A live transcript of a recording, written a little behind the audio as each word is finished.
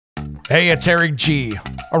Hey, it's Eric G.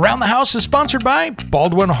 Around the House is sponsored by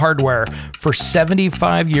Baldwin Hardware. For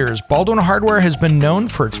 75 years, Baldwin Hardware has been known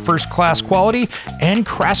for its first-class quality and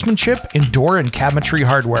craftsmanship in door and cabinetry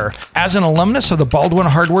hardware. As an alumnus of the Baldwin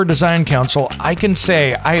Hardware Design Council, I can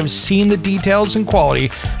say I have seen the details and quality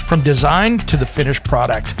from design to the finished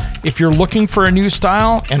product. If you're looking for a new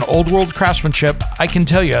style and old-world craftsmanship, I can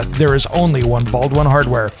tell you there is only one Baldwin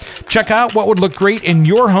Hardware. Check out what would look great in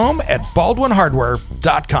your home at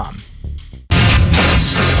baldwinhardware.com.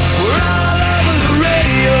 We're all over the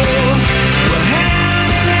radio. We're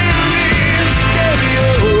hand in hand in stereo.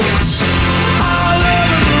 All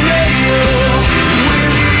over the radio with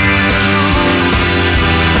you.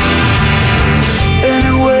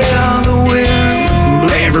 Anywhere the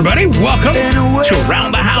wind. Hey everybody, welcome to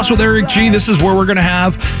Around the House with Eric G. This is where we're going to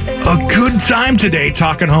have a good time today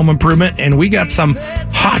talking home improvement, and we got some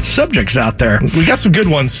hot subjects out there. We got some good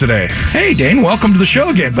ones today. Hey Dane, welcome to the show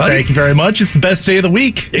again, buddy. Thank you very much. It's the best day of the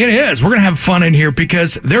week. It is. We're going to have fun in here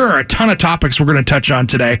because there are a ton of topics we're going to touch on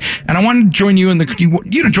today, and I want to join you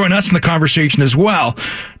to join us in the conversation as well.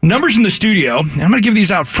 Numbers in the studio, I'm going to give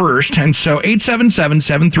these out first, and so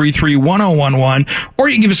 877-733-1011, or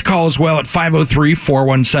you can give us a call as well at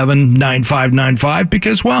 503-417-9595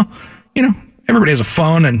 because, well, you know, everybody has a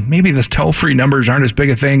phone, and maybe those toll-free numbers aren't as big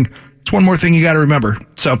a thing. It's one more thing you got to remember.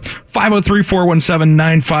 So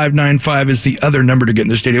 503-417-9595 is the other number to get in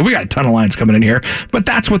the studio. We got a ton of lines coming in here, but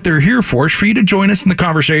that's what they're here for, is for you to join us in the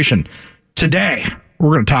conversation. Today,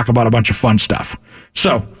 we're going to talk about a bunch of fun stuff.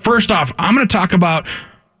 So first off, I'm going to talk about,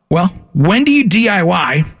 well, when do you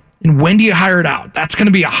DIY and when do you hire it out? That's going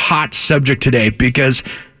to be a hot subject today because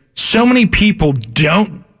so many people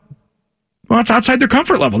it's outside their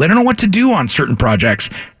comfort level. They don't know what to do on certain projects.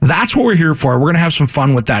 That's what we're here for. We're going to have some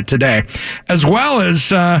fun with that today. As well as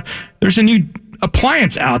there's a new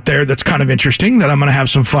appliance out there that's kind of interesting that I'm going to have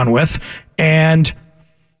some fun with. And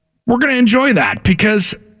we're going to enjoy that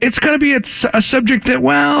because it's going to be a subject that,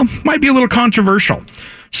 well, might be a little controversial.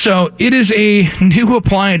 So it is a new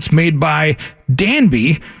appliance made by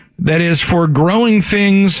Danby that is for growing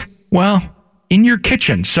things, well, in your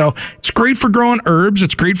kitchen. So it's great for growing herbs.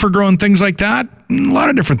 It's great for growing things like that. A lot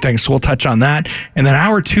of different things. So we'll touch on that. And then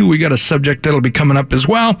hour two, we got a subject that'll be coming up as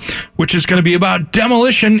well, which is going to be about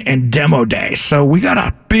demolition and demo day. So we got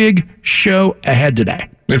a big show ahead today.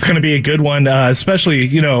 It's going to be a good one, especially,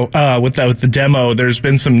 with the demo. There's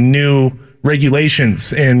been some new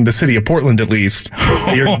regulations in the city of Portland, at least,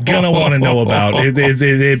 that you're going to want to know about.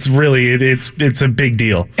 It's a big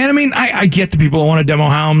deal. And I mean, I get the people that want to demo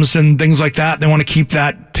homes and things like that. They want to keep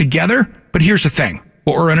that together. But here's the thing.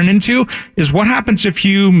 What we're running into is what happens if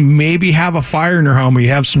you maybe have a fire in your home or you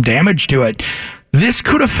have some damage to it. This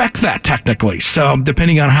could affect that technically. So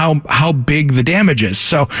depending on how big the damage is.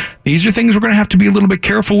 So these are things we're going to have to be a little bit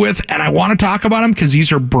careful with. And I want to talk about them because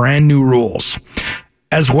these are brand new rules.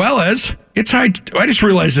 As well as, I just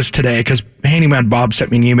realized this today because Handyman Bob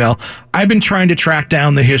sent me an email. I've been trying to track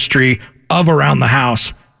down the history of Around the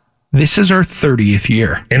House. This is our 30th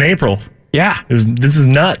year. In April. Yeah. This is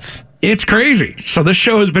nuts. It's crazy. So this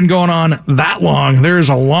show has been going on that long. There is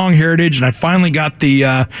a long heritage, and I finally got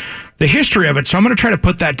the history of it. So I'm going to try to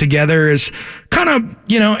put that together as kind of,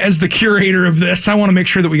 as the curator of this. I want to make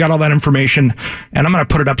sure that we got all that information, and I'm going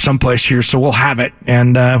to put it up someplace here so we'll have it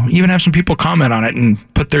and even have some people comment on it and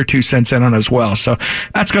put their 2 cents in on it as well. So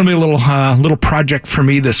that's going to be a little project for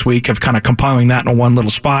me this week of kind of compiling that in one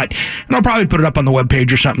little spot. And I'll probably put it up on the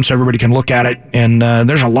webpage or something so everybody can look at it. And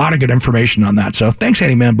there's a lot of good information on that. So thanks,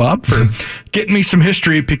 Handyman Bob, for getting me some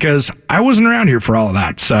history because I wasn't around here for all of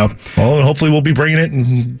that. So, well, hopefully we'll be bringing it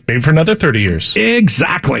maybe for another 30 years.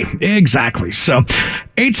 Exactly. So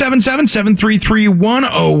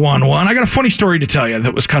 877-733-1011. I got a funny story to tell you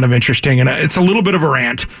that was kind of interesting, and it's a little bit of a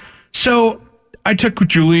rant. So I took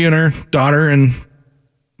Julie and her daughter and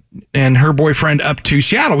her boyfriend up to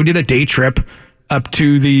Seattle. We did a day trip up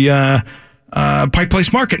to the Pike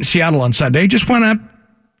Place Market in Seattle on Sunday. Just went up.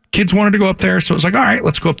 Kids wanted to go up there, so it was like, all right,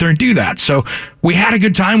 let's go up there and do that. So we had a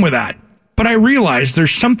good time with that. But I realized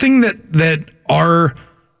there's something that our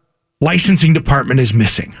licensing department is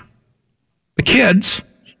missing. The kids,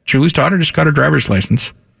 Julie's daughter just got her driver's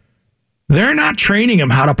license. They're not training them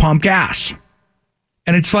how to pump gas.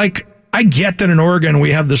 And it's like, I get that in Oregon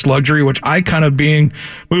we have this luxury, which I kind of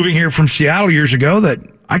moving here from Seattle years ago, that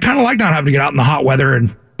I kind of like not having to get out in the hot weather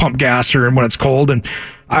and pump gas or when it's cold. And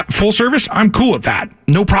full service, I'm cool with that.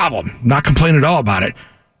 No problem. Not complaining at all about it.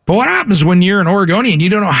 But what happens when you're an Oregonian, you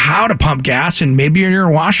don't know how to pump gas, and maybe you're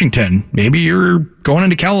in Washington, maybe you're going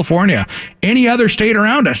into California, any other state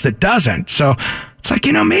around us that doesn't. So it's it's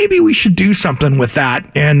like, maybe we should do something with that.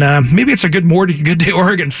 And maybe it's a Good Day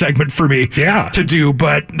Oregon segment for me to do,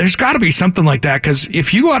 but there's got to be something like that, because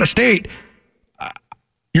if you go out of state,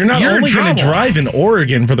 you're not only going to drive in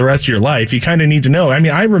Oregon for the rest of your life. You kind of need to know. I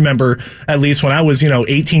mean, I remember, at least when I was,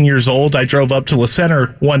 18 years old, I drove up to La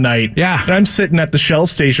Center one night. Yeah. And I'm sitting at the Shell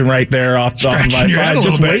station right there off of I-5,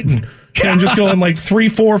 just waiting. Yeah. I'm just going like 3,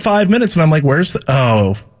 4, 5 minutes. And I'm like, where's the...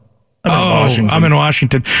 I'm in Washington. I'm in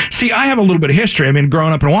Washington. See, I have a little bit of history. I mean,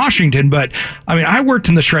 growing up in Washington, but I mean, I worked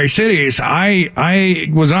in the Tri-Cities. I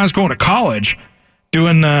was going to college,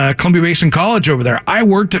 doing Columbia Basin College over there. I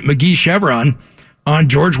worked at McGee Chevron on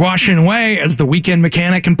George Washington Way as the weekend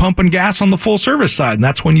mechanic and pumping gas on the full service side. And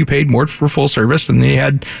that's when you paid more for full service than you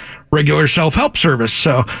had regular self-help service.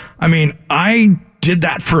 So, I mean, I did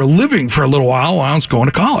that for a living for a little while I was going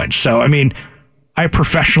to college. So, I mean, I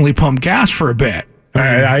professionally pumped gas for a bit. For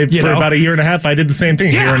about a year and a half, I did the same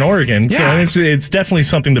thing here in Oregon. Yeah. So it's definitely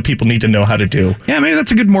something that people need to know how to do. Yeah, maybe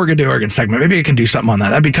that's a good Good Day Oregon segment. Maybe I can do something on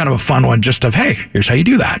that. That'd be kind of a fun one, just of, hey, here's how you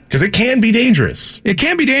do that. Because it can be dangerous. It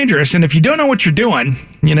can be dangerous. And if you don't know what you're doing,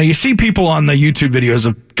 you see people on the YouTube videos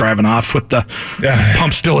of driving off with the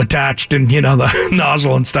pump still attached and, the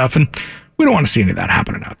nozzle and stuff. And we don't want to see any of that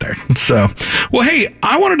happening out there. So, well, hey,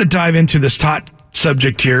 I wanted to dive into this hot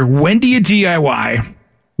subject here. When do you DIY?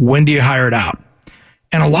 When do you hire it out?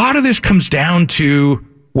 And a lot of this comes down to,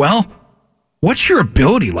 well, what's your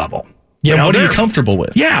ability level? What are you comfortable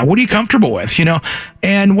with? Yeah, what are you comfortable with?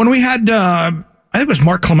 And when we had, I think it was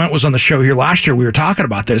Mark Clement was on the show here last year. We were talking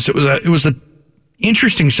about this. It was a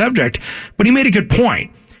interesting subject, but he made a good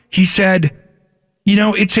point. He said,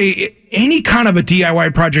 it's any kind of a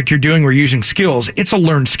DIY project you're doing where you're using skills, it's a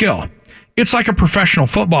learned skill. It's like a professional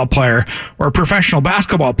football player or a professional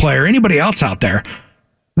basketball player, anybody else out there.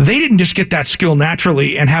 They didn't just get that skill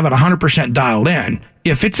naturally and have it 100% dialed in.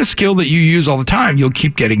 If it's a skill that you use all the time, you'll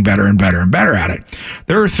keep getting better and better and better at it.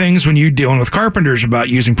 There are things when you're dealing with carpenters about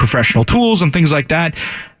using professional tools and things like that.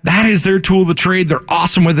 That is their tool of the trade. They're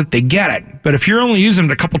awesome with it. They get it. But if you're only using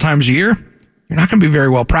it a couple times a year, you're not going to be very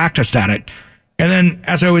well practiced at it. And then,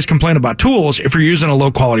 as I always complain about tools, if you're using a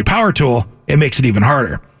low-quality power tool, it makes it even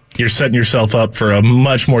harder. You're setting yourself up for a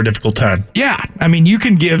much more difficult time. Yeah. I mean, you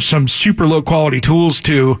can give some super low quality tools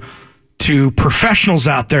to professionals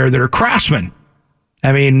out there that are craftsmen.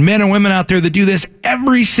 I mean, men and women out there that do this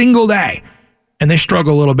every single day, and they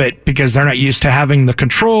struggle a little bit because they're not used to having the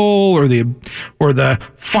control or the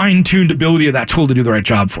fine-tuned ability of that tool to do the right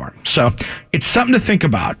job for them. So it's something to think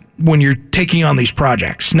about when you're taking on these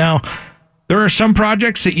projects. Now, there are some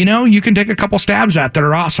projects that, you can take a couple stabs at that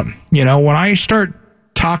are awesome. When I start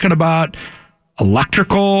talking about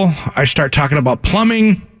electrical, I start talking about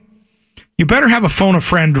plumbing, you better have a phone a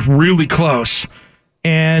friend really close,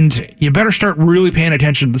 and you better start really paying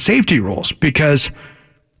attention to the safety rules, because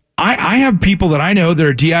I have people that I know that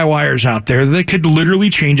are DIYers out there that could literally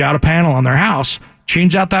change out a panel on their house,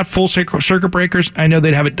 change out that full circuit breakers. I know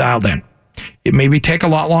they'd have it dialed in. It maybe take a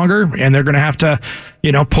lot longer, and they're going to have to,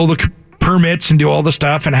 pull the permits and do all the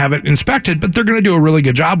stuff and have it inspected, but they're going to do a really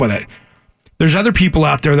good job with it. There's other people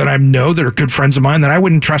out there that I know that are good friends of mine that I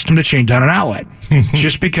wouldn't trust them to change out an outlet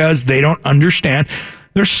just because they don't understand.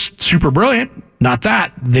 They're super brilliant. Not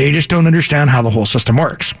that. They just don't understand how the whole system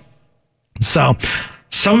works. So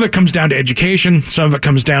some of it comes down to education. Some of it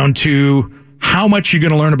comes down to how much you're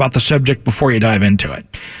going to learn about the subject before you dive into it.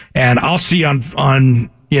 And I'll see on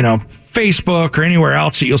Facebook or anywhere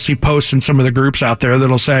else that you'll see posts in some of the groups out there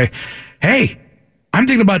that'll say, hey, I'm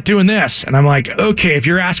thinking about doing this. And I'm like, okay, if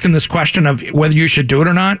you're asking this question of whether you should do it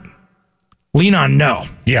or not, lean on no.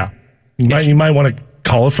 Yeah. You might want to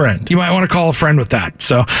call a friend. You might want to call a friend with that.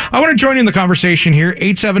 So I want to join you in the conversation here,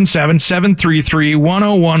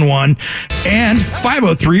 877-733-1011 and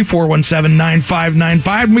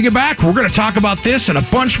 503-417-9595. When we get back, we're going to talk about this and a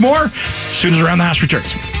bunch more as soon as Around the House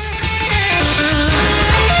returns.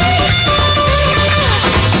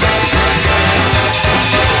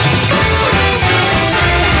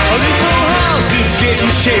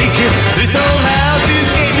 Shaking. This old house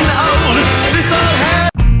is getting old. This old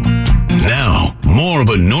house. Now, more of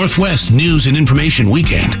a Northwest news and information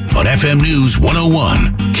weekend on FM News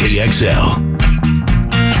 101 KXL.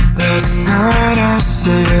 Last night I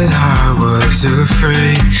said I was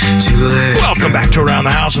afraid to let Welcome back to Around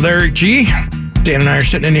the House with Eric G. Dan and I are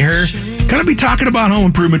sitting in here. Going to be talking about home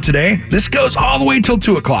improvement today. This goes all the way till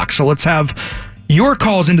 2 o'clock. So let's have your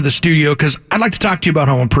calls into the studio because I'd like to talk to you about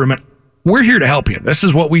home improvement. We're here to help you. This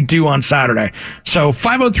is what we do on Saturday. So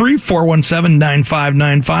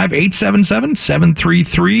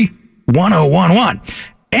 503-417-9595, 877-733-1011.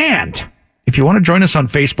 And if you want to join us on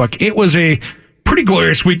Facebook, it was a pretty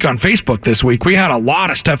glorious week on Facebook this week. We had a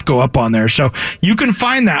lot of stuff go up on there. So you can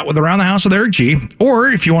find that with Around the House with Eric G. Or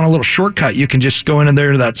if you want a little shortcut, you can just go in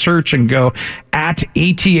there to that search and go at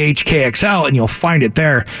ATHKXL and you'll find it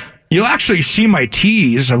there. You'll actually see my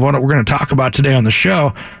tease of what we're going to talk about today on the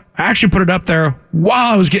show. I actually put it up there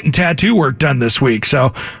while I was getting tattoo work done this week. So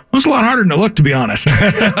it was a lot harder than it looked, to be honest.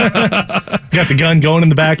 Got the gun going in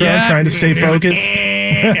the background, trying to stay focused.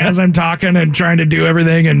 As I'm talking and trying to do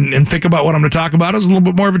everything and think about what I'm going to talk about, it was a little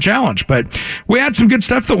bit more of a challenge. But we had some good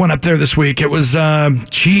stuff that went up there this week. It was,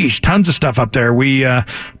 tons of stuff up there. We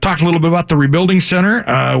talked a little bit about the Rebuilding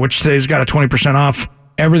Center, which today's got a 20% off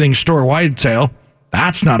everything store-wide sale.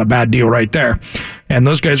 That's not a bad deal right there. And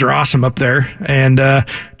those guys are awesome up there. And,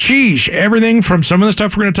 everything from some of the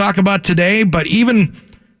stuff we're going to talk about today, but even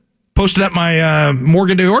posted up my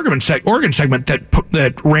Morgan Day Oregon segment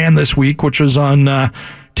that ran this week, which was on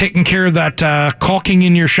taking care of that caulking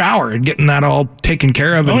in your shower and getting that all taken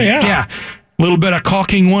care of. And, a little bit of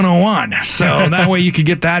caulking 101. So that way you could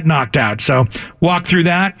get that knocked out. So walk through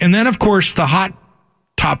that. And then, of course, the hot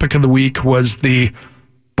topic of the week was the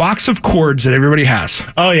box of cords that everybody has.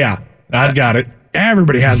 Oh, yeah. I've got it.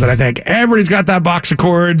 Everybody has it, I think. Everybody's got that box of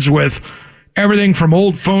cords with everything from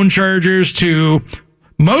old phone chargers to...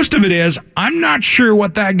 Most of it is, I'm not sure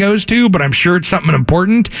what that goes to, but I'm sure it's something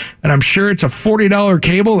important, and I'm sure it's a $40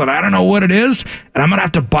 cable that I don't know what it is, and I'm going to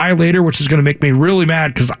have to buy later, which is going to make me really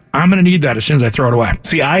mad because I'm going to need that as soon as I throw it away.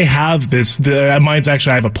 See, I have this. Mine's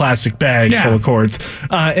actually, I have a plastic bag full of cords,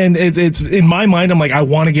 and it's in my mind, I'm like, I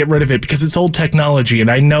want to get rid of it because it's old technology,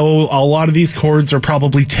 and I know a lot of these cords are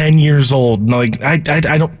probably 10 years old. And like, I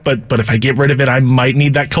don't, but if I get rid of it, I might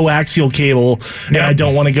need that coaxial cable, and I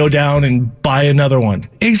don't want to go down and buy another one.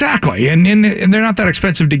 Exactly. And they're not that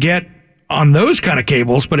expensive to get on those kind of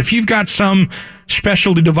cables. But if you've got some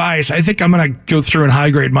specialty device, I think I'm going to go through and high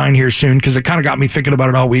grade mine here soon because it kind of got me thinking about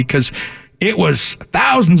it all week because it was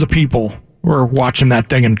thousands of people were watching that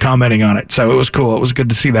thing and commenting on it. So it was cool. It was good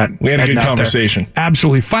to see that. We had a good conversation. There.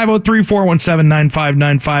 Absolutely.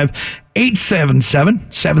 503-417-9595,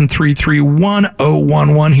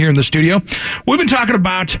 877-733-1011 here in the studio. We've been talking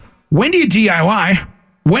about when do you DIY?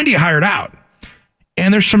 When do you hire it out?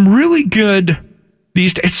 And there's some really good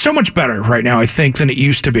these days. It's so much better right now, I think, than it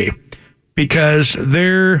used to be because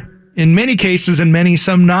they're in many cases and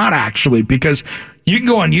some not actually, because you can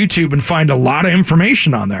go on YouTube and find a lot of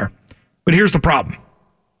information on there. But here's the problem.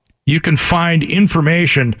 You can find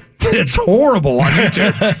information that's horrible on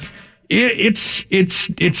YouTube.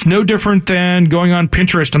 It's no different than going on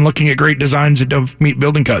Pinterest and looking at great designs that don't meet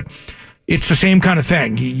building code. It's the same kind of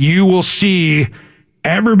thing. You will see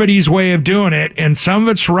everybody's way of doing it, and some of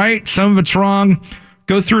it's right, some of it's wrong.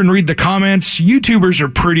 Go through and read the comments. YouTubers are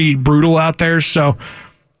pretty brutal out there, so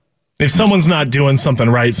if someone's not doing something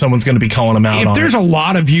right, someone's going to be calling them out on it. If there's a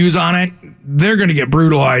lot of views on it, they're going to get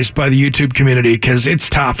brutalized by the YouTube community because it's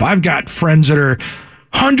tough. I've got friends that are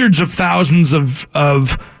hundreds of thousands of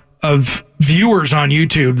viewers on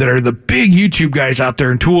YouTube that are the big YouTube guys out there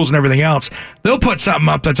and tools and everything else. They'll put something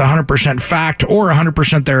up that's 100% fact or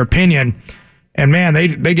 100% their opinion. And man,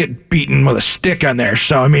 they get beaten with a stick on there.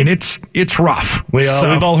 So I mean, it's rough. We've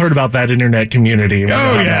all heard about that internet community.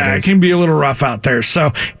 It can be a little rough out there.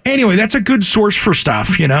 So anyway, that's a good source for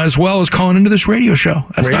stuff, as well as calling into this radio show.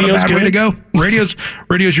 That's Radio's not a bad way to go.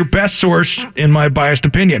 Radio's your best source, in my biased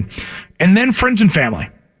opinion. And then friends and family.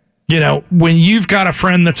 When you've got a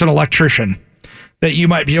friend that's an electrician that you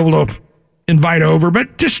might be able to invite over,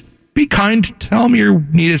 but just be kind. Tell them you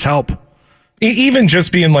need his help. Even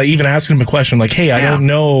just being even asking him a question like, hey, I don't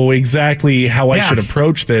know exactly how I should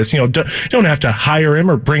approach this. Don't have to hire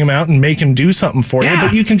him or bring him out and make him do something for you,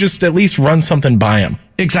 but you can just at least run something by him.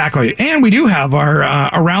 Exactly. And we do have our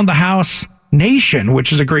Around the House Nation,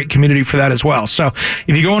 which is a great community for that as well. So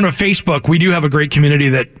if you go onto Facebook, we do have a great community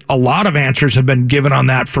that a lot of answers have been given on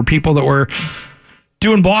that for people that were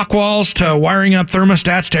doing block walls to wiring up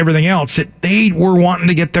thermostats to everything else. They were wanting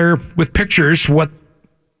to get there with pictures.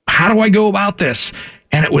 How do I go about this?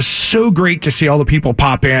 And it was so great to see all the people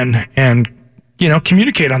pop in and,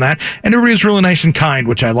 communicate on that. And everybody was really nice and kind,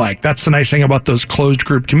 which I like. That's the nice thing about those closed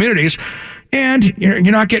group communities. And you're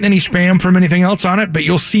not getting any spam from anything else on it, but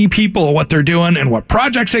you'll see people, what they're doing and what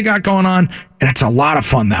projects they got going on. And it's a lot of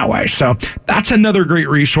fun that way. So that's another great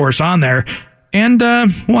resource on there. And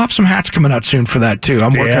we'll have some hats coming out soon for that, too.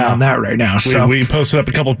 I'm working on that right now. So we posted up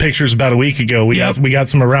a couple of pictures about a week ago. We got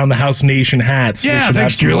some Around the House Nation hats. Yeah,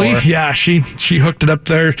 thanks, Julie. Yeah, she hooked it up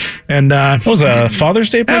there. And that was a Father's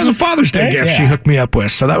Day present? That was a Father's Day gift she hooked me up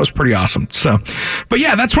with. So that was pretty awesome. So, but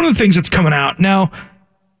yeah, that's one of the things that's coming out. Now,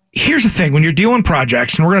 here's the thing. When you're doing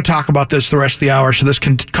projects, and we're going to talk about this the rest of the hour, so this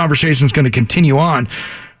conversation is going to continue on,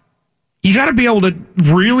 you got to be able to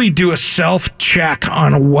really do a self-check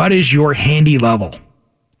on what is your handy level.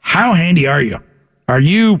 How handy are you? Are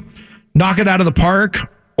you knock it out of the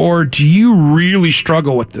park, or do you really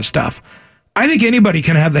struggle with this stuff? I think anybody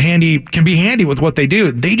can be handy with what they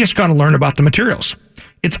do. They just got to learn about the materials.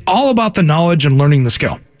 It's all about the knowledge and learning the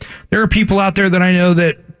skill. There are people out there that I know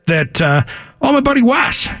that my buddy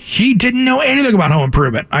Wes, he didn't know anything about home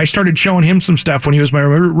improvement. I started showing him some stuff when he was my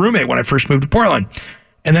roommate when I first moved to Portland.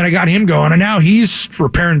 And then I got him going, and now he's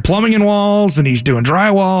repairing plumbing in walls, and he's doing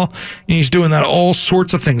drywall, and he's doing all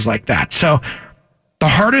sorts of things like that. So the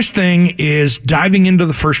hardest thing is diving into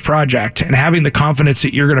the first project and having the confidence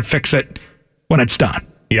that you're going to fix it when it's done.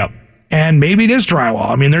 Yep. And maybe it is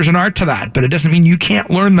drywall. I mean, there's an art to that, but it doesn't mean you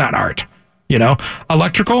can't learn that art.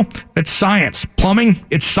 Electrical, it's science. Plumbing,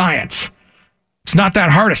 it's science. It's not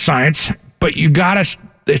that hard of science, but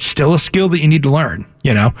it's still a skill that you need to learn,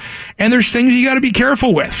 and there's things you got to be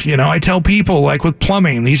careful with. I tell people, like with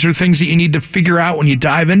plumbing, these are things that you need to figure out when you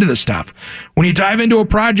dive into this stuff. When you dive into a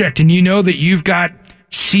project and you know that you've got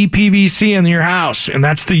CPVC in your house, and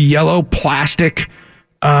that's the yellow plastic,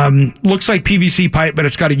 looks like PVC pipe, but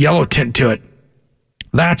it's got a yellow tint to it.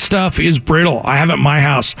 That stuff is brittle. I have it at my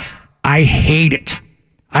house. I hate it.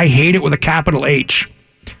 I hate it with a capital H.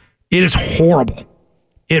 It is horrible.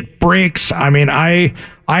 It breaks. I mean, I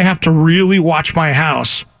have to really watch my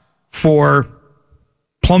house for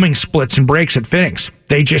plumbing splits and breaks at fittings.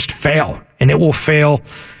 They just fail, and it will fail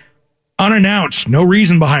unannounced. No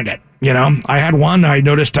reason behind it. I had one I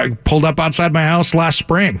noticed I pulled up outside my house last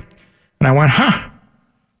spring, and I went,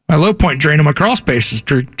 my low point drain in my crawl space is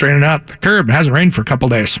draining out the curb. It hasn't rained for a couple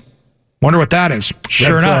days. Wonder what that is.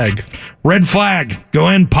 Sure enough, red flag. Go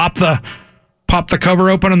in, pop the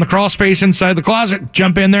cover open in the crawl space inside the closet,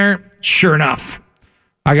 jump in there. Sure enough,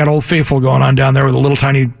 I got Old Faithful going on down there with a little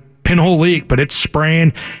tiny pinhole leak, but it's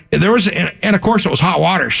spraying. And of course it was hot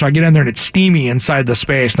water. So I get in there and it's steamy inside the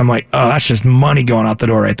space. And I'm like, oh, that's just money going out the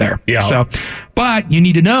door right there. Yeah. So, but you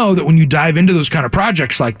need to know that when you dive into those kind of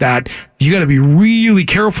projects like that, you got to be really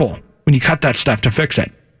careful when you cut that stuff to fix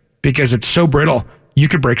it, because it's so brittle. You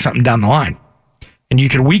could break something down the line, and you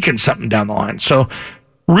could weaken something down the line. So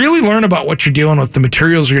really learn about what you're doing with the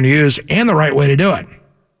materials you're going to use and the right way to do it,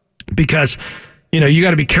 because, you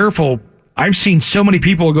got to be careful. I've seen so many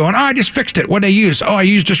people going, I just fixed it. What did I use? I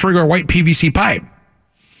used just regular white PVC pipe.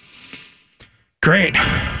 Great.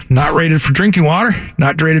 Not rated for drinking water.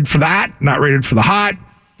 Not rated for that. Not rated for the hot.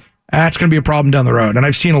 That's going to be a problem down the road. And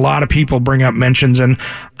I've seen a lot of people bring up mentions, and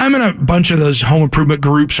I'm in a bunch of those home improvement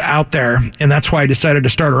groups out there. And that's why I decided to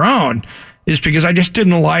start our own, is because I just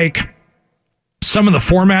didn't like some of the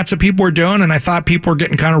formats that people were doing. And I thought people were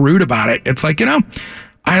getting kind of rude about it. It's like,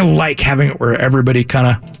 I like having it where everybody kind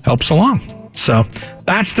of helps along. So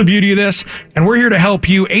that's the beauty of this. And we're here to help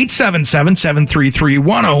you.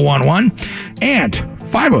 877-733-1011 and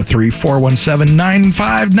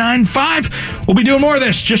 503-417-9595. We'll be doing more of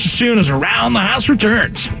this just as soon as Around the House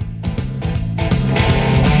returns.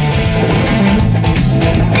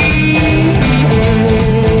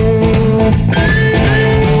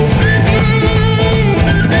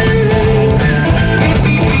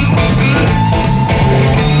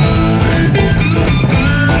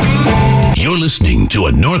 You're listening to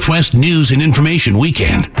a Northwest News and Information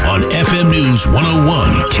Weekend on FM News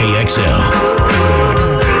 101 KXL.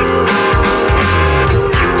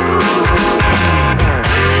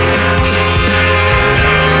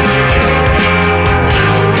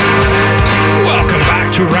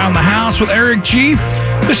 Around the House with Eric G.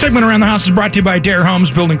 This segment Around the House is brought to you by Adair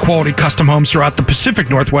Homes, building quality custom homes throughout the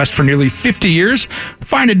Pacific Northwest for nearly 50 years.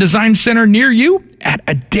 Find a design center near you at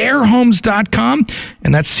adairhomes.com,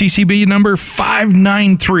 and that's CCB number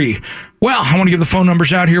 593. Well, I want to give the phone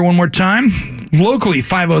numbers out here one more time. Locally,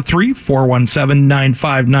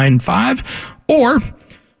 503-417-9595, or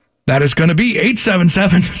that is going to be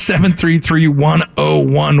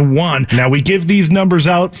 877-733-1011. Now, we give these numbers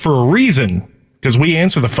out for a reason, because we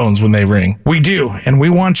answer the phones when they ring. We do, and we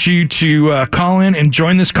want you to call in and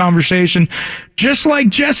join this conversation, just like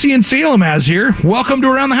Jesse in Salem has here. Welcome to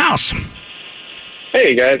Around the House.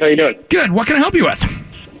 Hey, guys. How you doing? Good. What can I help you with?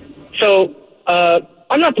 So,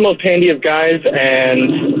 I'm not the most handy of guys,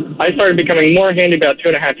 and I started becoming more handy about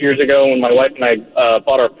 2.5 years ago when my wife and I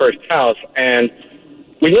bought our first house. And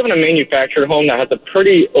we live in a manufactured home that has a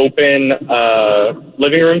pretty open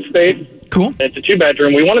living room space. Cool. It's a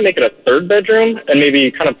 2-bedroom. We want to make it a 3rd bedroom and maybe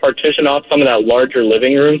kind of partition off some of that larger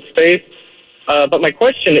living room space. But my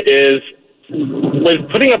question is, with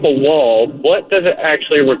putting up a wall, what does it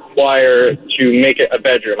actually require to make it a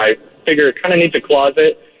bedroom? I figure it kind of needs a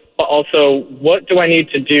closet, but also what do I need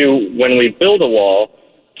to do when we build a wall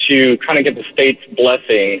to kind of get the state's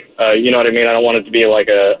blessing? You know what I mean? I don't want it to be like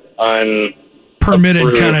a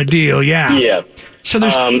permitted kind of deal. Yeah. Yeah. So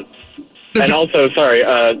there's and also, sorry,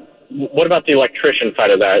 what about the electrician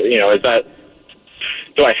side of that? You know,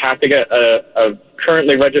 do I have to get a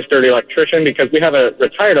currently registered electrician? Because we have a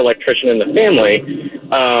retired electrician in the family.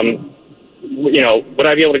 You know, would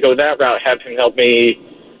I be able to go that route, have him help me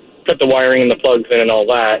put the wiring and the plugs in and all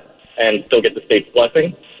that, and still get the state's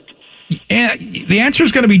blessing? And the answer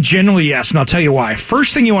is going to be generally yes, and I'll tell you why.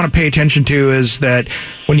 First thing you want to pay attention to is that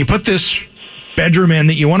when you put this bedroom in,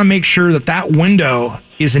 that you want to make sure that that window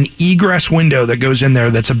is an egress window that goes in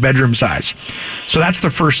there that's a bedroom size. So that's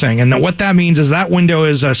the first thing. And what that means is that window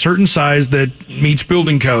is a certain size that meets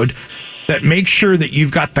building code, that makes sure that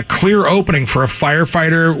you've got the clear opening for a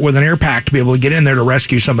firefighter with an air pack to be able to get in there to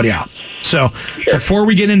rescue somebody out. So before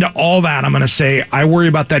we get into all that, I'm going to say I worry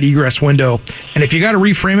about that egress window. And if you got to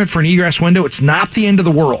reframe it for an egress window, it's not the end of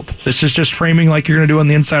the world. This is just framing like you're going to do on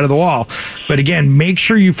the inside of the wall. But again, make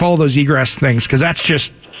sure you follow those egress things, because that's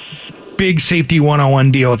just big safety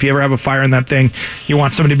 101 deal. If you ever have a fire in that thing, you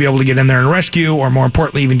want somebody to be able to get in there and rescue, or more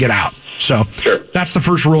importantly, even get out. So that's the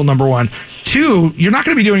first rule, number one. Two, you're not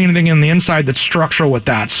going to be doing anything on the inside that's structural with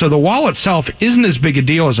that. So the wall itself isn't as big a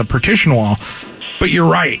deal as a partition wall, but you're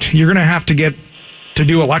right. You're going to have to get to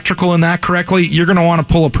do electrical in that correctly. You're going to want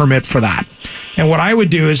to pull a permit for that. And what I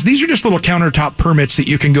would do is, these are just little countertop permits that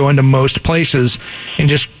you can go into most places and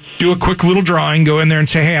just do a quick little drawing, go in there and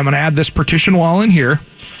say, hey, I'm going to add this partition wall in here.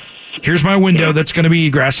 Here's my window that's going to be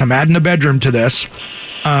egress. I'm adding a bedroom to this.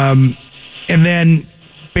 And then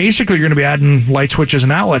basically you're going to be adding light switches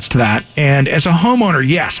and outlets to that. And as a homeowner,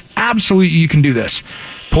 yes, absolutely you can do this.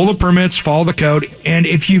 Pull the permits, follow the code. And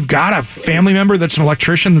if you've got a family member that's an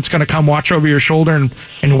electrician that's going to come watch over your shoulder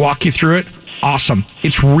and walk you through it, awesome.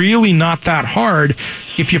 It's really not that hard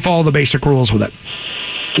if you follow the basic rules with it.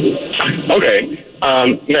 Okay.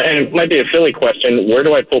 And it might be a silly question. Where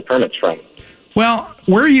do I pull permits from? Well,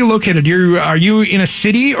 where are you located? Are you in a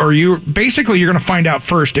city, or you're going to find out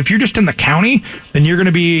first. If you're just in the county, then you're going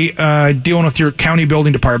to be dealing with your county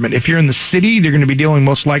building department. If you're in the city, you're going to be dealing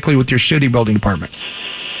most likely with your city building department.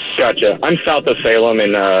 Gotcha. I'm south of Salem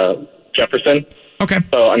in Jefferson. Okay.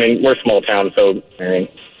 So, I mean, we're a small town, so I mean,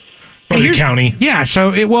 the county. Yeah,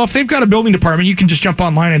 so if they've got a building department, you can just jump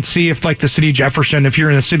online and see if, like, the city of Jefferson, if you're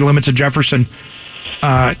in the city limits of Jefferson,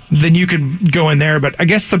 then you can go in there. But I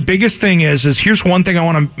guess the biggest thing is here's one thing I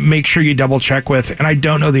want to make sure you double check with, and I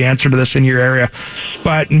don't know the answer to this in your area,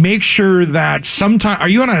 but make sure that are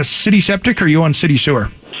you on a city septic or are you on city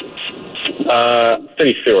sewer?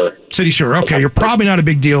 City sewer. City sewer. Okay, you're probably not a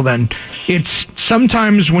big deal then. It's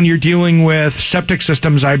sometimes when you're dealing with septic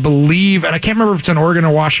systems, I believe, and I can't remember if it's in Oregon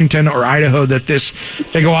or Washington or Idaho, that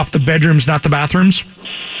they go off the bedrooms, not the bathrooms.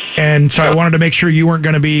 And so I wanted to make sure you weren't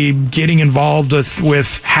going to be getting involved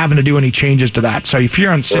with having to do any changes to that. So if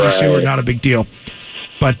you're on city sewer, not a big deal.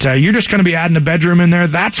 But you're just going to be adding a bedroom in there.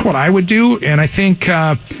 That's what I would do. And I think,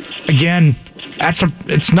 again,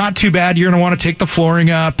 it's not too bad. You're going to want to take the flooring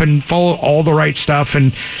up and follow all the right stuff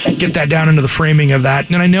and get that down into the framing of that.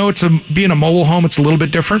 And I know being a mobile home, it's a little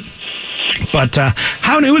bit different. But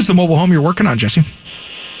how new is the mobile home you're working on, Jesse?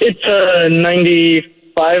 It's 95,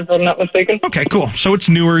 if I'm not mistaken. Okay, cool. So it's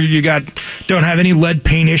newer. You don't have any lead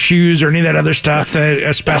paint issues or any of that other stuff, the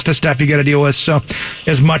asbestos stuff you got to deal with. So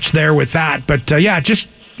as much there with that. But just,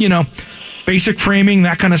 basic framing,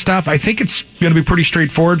 that kind of stuff. I think it's going to be pretty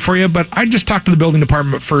straightforward for you, but I just talk to the building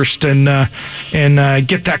department first and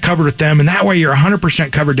get that covered with them. And that way you're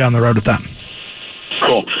 100% covered down the road with them.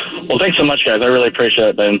 Cool. Well, thanks so much, guys. I really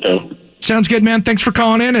appreciate that info. Sounds good, man. Thanks for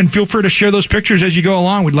calling in, and feel free to share those pictures as you go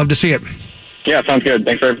along. We'd love to see it. Yeah, sounds good.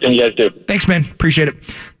 Thanks for everything you guys do. Thanks, man. Appreciate it.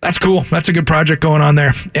 That's cool. That's a good project going on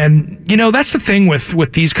there. And, that's the thing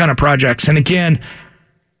with these kind of projects. And again,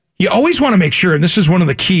 you always want to make sure, and this is one of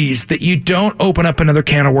the keys, that you don't open up another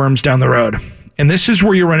can of worms down the road. And this is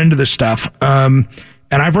where you run into this stuff. And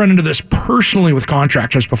I've run into this personally with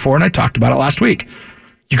contractors before, and I talked about it last week.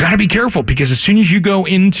 You got to be careful, because as soon as you go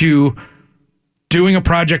into doing a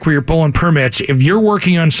project where you're pulling permits, if you're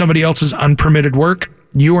working on somebody else's unpermitted work,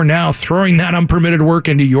 you are now throwing that unpermitted work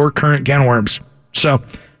into your current can of worms. So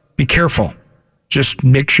be careful. Just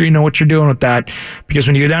make sure you know what you're doing with that, because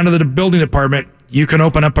when you go down to the building department, you can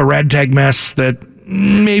open up a red tag mess that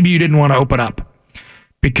maybe you didn't want to open up.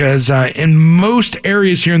 Because in most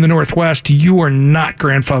areas here in the Northwest, you are not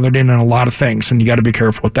grandfathered in on a lot of things, and you got to be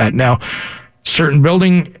careful with that. Now, certain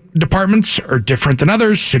building departments are different than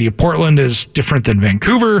others. City of Portland is different than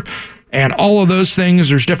Vancouver, and all of those things,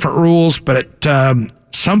 there's different rules, but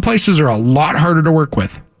some places are a lot harder to work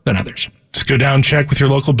with than others. Just go down, check with your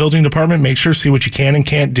local building department, make sure, see what you can and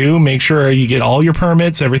can't do, make sure you get all your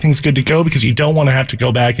permits, everything's good to go, because you don't want to have to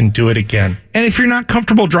go back and do it again. And if you're not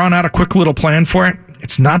comfortable drawing out a quick little plan for it,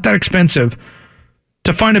 it's not that expensive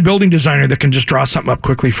to find a building designer that can just draw something up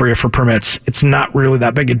quickly for you for permits. It's not really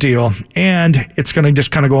that big a deal, and it's going to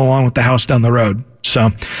just kind of go along with the house down the road.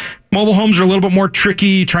 So mobile homes are a little bit more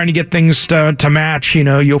tricky, trying to get things to match. You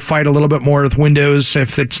know, you'll fight a little bit more with windows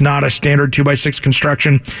if it's not a standard 2x6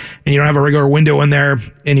 construction and you don't have a regular window in there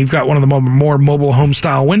and you've got one of the more mobile home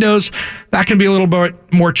style windows. That can be a little bit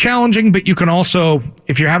more challenging, but you can also,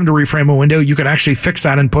 if you're having to reframe a window, you can actually fix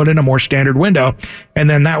that and put in a more standard window. And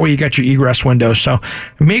then that way you got your egress window. So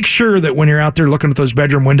make sure that when you're out there looking at those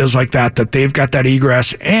bedroom windows like that, that they've got that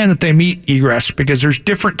egress and that they meet egress, because there's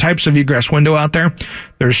different types of egress window out there.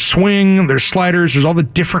 There's swing, there's sliders, there's all the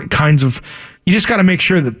different kinds of, you just got to make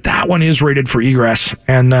sure that that one is rated for egress,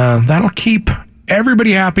 and that'll keep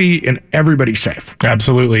everybody happy and everybody safe.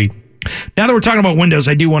 Absolutely. Now that we're talking about windows,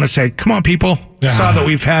 I do want to say, come on, people. Saw that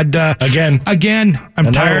we've had again.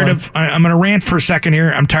 I'm tired of. I'm going to rant for a second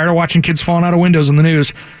here. I'm tired of watching kids falling out of windows in the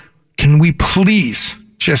news. Can we please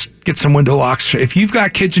just get some window locks? If you've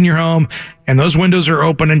got kids in your home and those windows are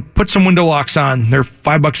open, and put some window locks on. They're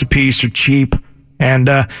 $5 a piece. They're cheap, and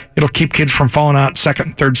it'll keep kids from falling out second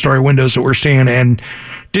and third story windows that we're seeing. And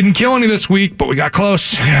didn't kill any this week, but we got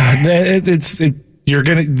close. You're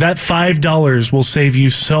gonna, that $5 will save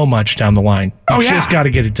you so much down the line. You just got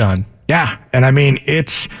to get it done. Yeah. And I mean,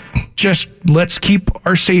 it's just, let's keep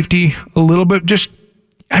our safety a little bit. You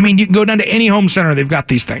can go down to any home center. They've got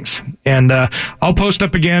these things. And I'll post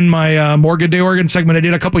up again my More Good Day Oregon segment I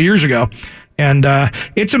did a couple years ago. And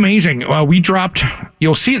it's amazing. We dropped,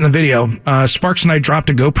 you'll see it in the video, Sparks and I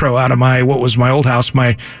dropped a GoPro out of what was my old house,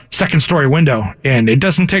 my second story window. And it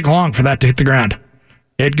doesn't take long for that to hit the ground.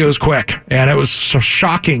 It goes quick. And it was so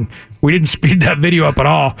shocking. We didn't speed that video up at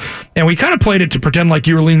all. And we kind of played it to pretend like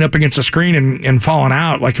you were leaning up against a screen and falling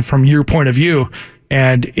out, like from your point of view.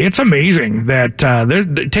 And it's amazing that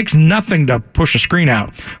it takes nothing to push a screen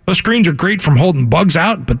out. Those screens are great from holding bugs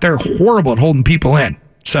out, but they're horrible at holding people in.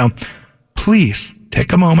 So please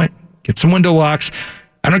take a moment, get some window locks.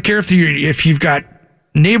 I don't care if you've got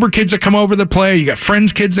neighbor kids that come over to play, you got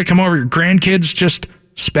friends' kids that come over, your grandkids, just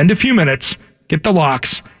spend a few minutes, get the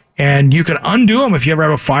locks, and you can undo them if you ever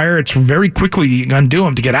have a fire. It's very quickly you can undo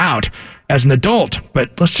them to get out as an adult.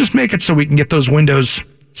 But let's just make it so we can get those windows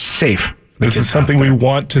safe. This is something we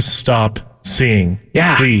want to stop seeing.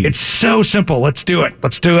 Yeah, please. It's so simple. Let's do it.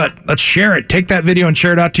 Let's do it. Let's share it. Take that video and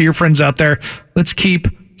share it out to your friends out there. Let's keep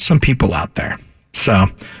some people out there. So,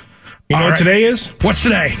 you know what today is? What's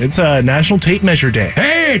today? It's National Tape Measure Day.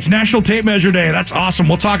 Hey, it's National Tape Measure Day. That's awesome.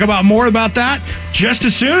 We'll talk about more about that just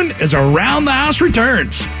as soon as Around the House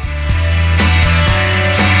returns.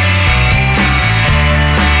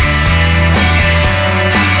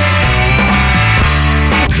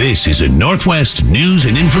 This is a Northwest News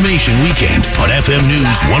and Information Weekend on FM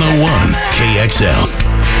News 101 KXL.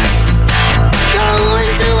 Going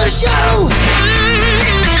to a show,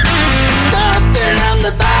 stopping on the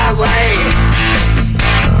byway,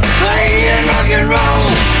 playing rock and roll.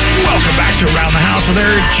 Welcome back to Around the House with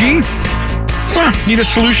Eric G. Need a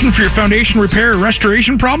solution for your foundation repair or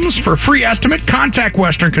restoration problems? For a free estimate, contact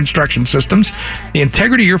Western Construction Systems. The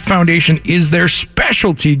integrity of your foundation is their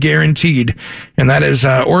specialty, guaranteed. And that is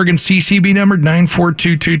Oregon CCB number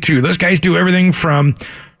 94222. Those guys do everything from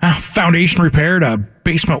foundation repair to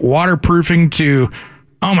basement waterproofing to,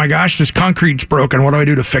 oh my gosh, this concrete's broken. What do I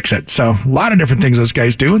do to fix it? So a lot of different things those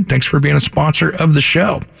guys do. And thanks for being a sponsor of the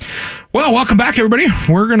show. Well, welcome back, everybody.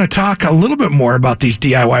 We're going to talk a little bit more about these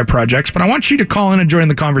DIY projects, but I want you to call in and join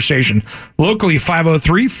the conversation. Locally,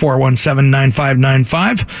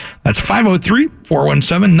 503-417-9595. That's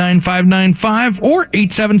 503-417-9595 or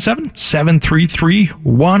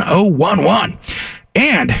 877-733-1011.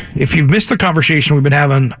 And if you've missed the conversation we've been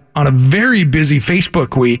having on a very busy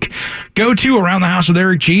Facebook week, go to Around the House with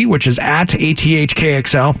Eric G, which is at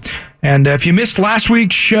ATHKXL. And if you missed last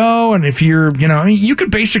week's show, and if you're, you could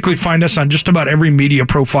basically find us on just about every media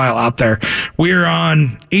profile out there. We're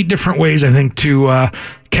on 8 different ways, I think, to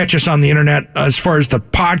catch us on the internet. As far as the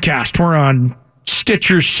podcast, we're on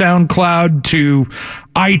Stitcher, SoundCloud, to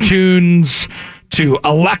iTunes, to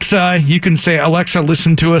Alexa. You can say, Alexa,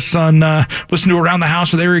 listen to us listen to Around the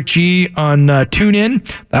House with Eric G on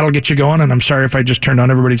TuneIn. That'll get you going. And I'm sorry if I just turned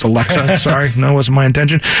on everybody's Alexa. Sorry. No, it wasn't my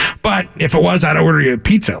intention. But if it was, I'd order you a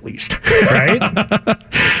pizza at least. Right?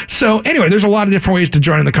 So anyway, there's a lot of different ways to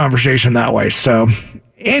join in the conversation that way. So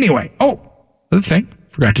anyway, other thing,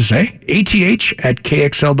 forgot to say,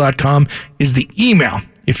 ath@kxl.com is the email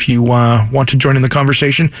if you want to join in the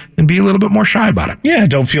conversation and be a little bit more shy about it. Yeah,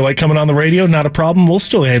 don't feel like coming on the radio, not a problem. We'll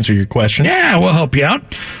still answer your questions. Yeah, we'll help you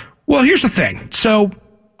out. Well, here's the thing. So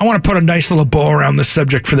I want to put a nice little bow around this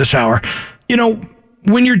subject for this hour. You know,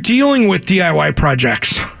 when you're dealing with DIY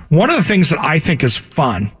projects, one of the things that I think is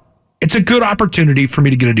fun, it's a good opportunity for me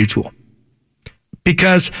to get a new tool.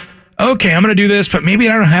 Because, okay, I'm going to do this, but maybe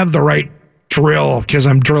I don't have the right drill because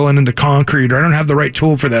I'm drilling into concrete, or I don't have the right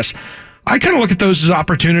tool for this. I kind of look at those as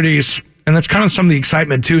opportunities, and that's kind of some of the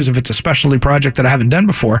excitement too, is if it's a specialty project that I haven't done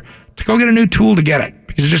before, to go get a new tool to get it,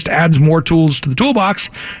 because it just adds more tools to the toolbox.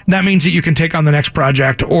 And that means that you can take on the next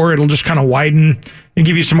project, or it'll just kind of widen and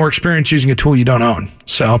give you some more experience using a tool you don't own.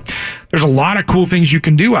 So there's a lot of cool things you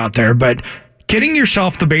can do out there, but getting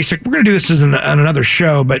yourself the basic, we're going to do this as on another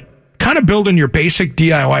show, but kind of building your basic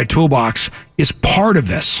DIY toolbox is part of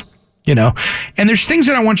this, you know. And there's things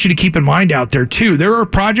that I want you to keep in mind out there too. There are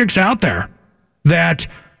projects out there that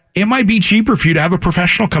it might be cheaper for you to have a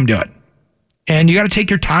professional come do it. And you got to take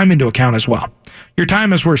your time into account as well. Your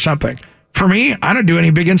time is worth something. For me, I don't do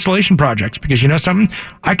any big installation projects because, you know something?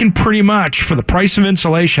 I can pretty much, for the price of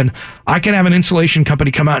insulation, I can have an insulation company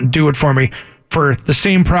come out and do it for me for the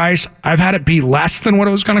same price. I've had it be less than what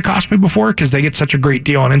it was going to cost me before because they get such a great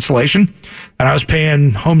deal on insulation. And I was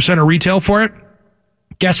paying home center retail for it.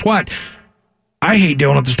 Guess what? I hate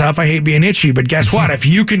dealing with the stuff. I hate being itchy. But guess what? If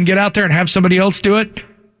you can get out there and have somebody else do it,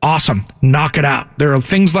 awesome. Knock it out. There are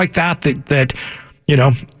things like that you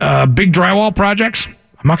know, big drywall projects,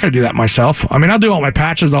 I'm not going to do that myself. I mean, I'll do all my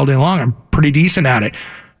patches all day long. I'm pretty decent at it.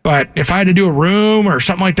 But if I had to do a room or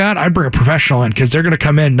something like that, I'd bring a professional in because they're going to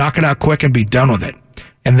come in, knock it out quick, and be done with it.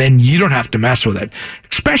 And then you don't have to mess with it,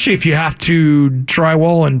 especially if you have to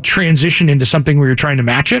drywall and transition into something where you're trying to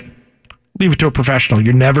match it. Leave it to a professional.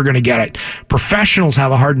 You're never going to get it. Professionals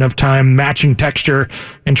have a hard enough time matching texture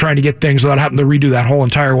and trying to get things without having to redo that whole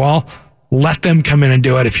entire wall. Let them come in and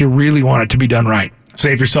do it if you really want it to be done right.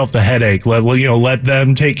 Save yourself the headache. Let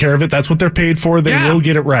them take care of it. That's what they're paid for. They will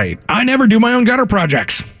get it right. I never do my own gutter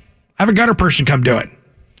projects. I have a gutter person come do it.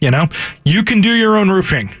 You know, you can do your own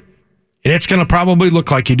roofing. And it's going to probably look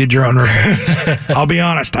like you did your own roofing. I'll be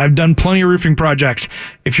honest. I've done plenty of roofing projects.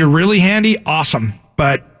 If you're really handy, awesome.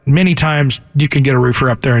 But many times you can get a roofer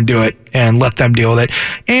up there and do it and let them deal with it.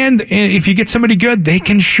 And if you get somebody good, they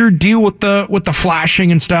can sure deal with the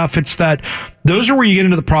flashing and stuff. It's that those are where you get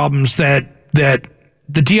into the problems that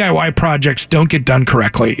the DIY projects don't get done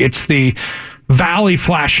correctly. It's the valley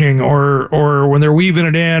flashing or when they're weaving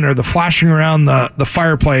it in, or the flashing around the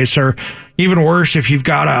fireplace, or even worse if you've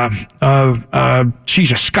got a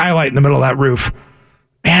skylight in the middle of that roof.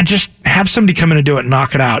 Man, just have somebody come in and do it and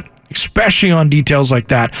knock it out, especially on details like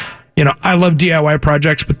that. You know, I love DIY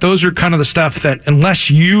projects, but those are kind of the stuff that unless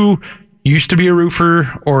you used to be a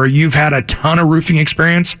roofer or you've had a ton of roofing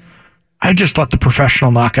experience, I just let the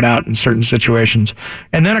professional knock it out in certain situations.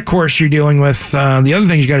 And then, of course, you're dealing with the other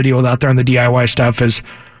things you got to deal with out there in the DIY stuff is,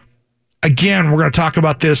 again, we're going to talk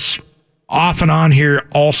about this off and on here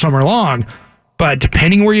all summer long, but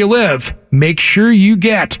depending where you live, make sure you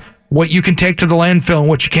get what you can take to the landfill and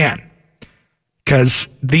what you can't. Because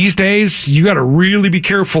these days, you got to really be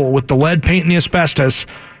careful with the lead paint and the asbestos.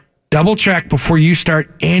 Double check before you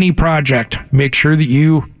start any project. Make sure that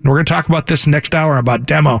we're going to talk about this next hour about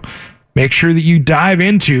demo. Make sure that you dive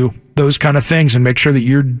into those kind of things and make sure that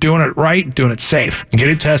you're doing it right, doing it safe. Get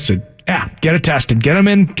it tested. Yeah, get it tested. Get them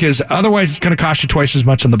in, because otherwise it's going to cost you twice as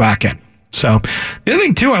much on the back end. So the other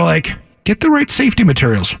thing too, I like, get the right safety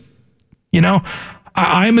materials. You know,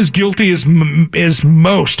 I'm as guilty as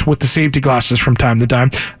most with the safety glasses from time to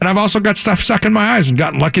time. And I've also got stuff stuck in my eyes and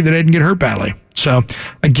gotten lucky that I didn't get hurt badly. So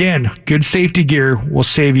again, good safety gear will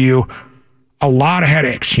save you a lot of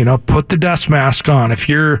headaches. You know, put the dust mask on. If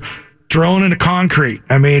you're drilling into concrete,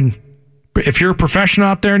 I mean, if you're a professional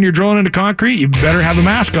out there and you're drilling into concrete, you better have a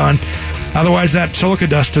mask on. Otherwise, that silica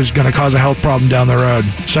dust is going to cause a health problem down the road.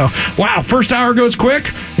 So, wow, first hour goes quick.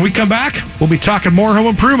 When we come back, we'll be talking more home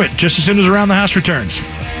improvement just as soon as Around the House returns.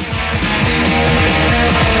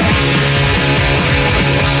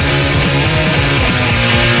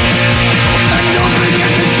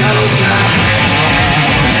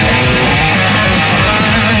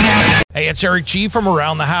 Hey, it's Eric G. from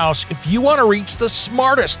Around the House. If you want to reach the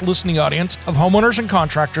smartest listening audience of homeowners and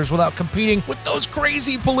contractors without competing with those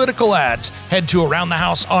crazy political ads, head to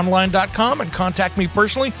AroundTheHouseOnline.com and contact me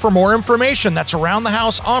personally for more information. That's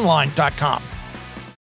AroundTheHouseOnline.com.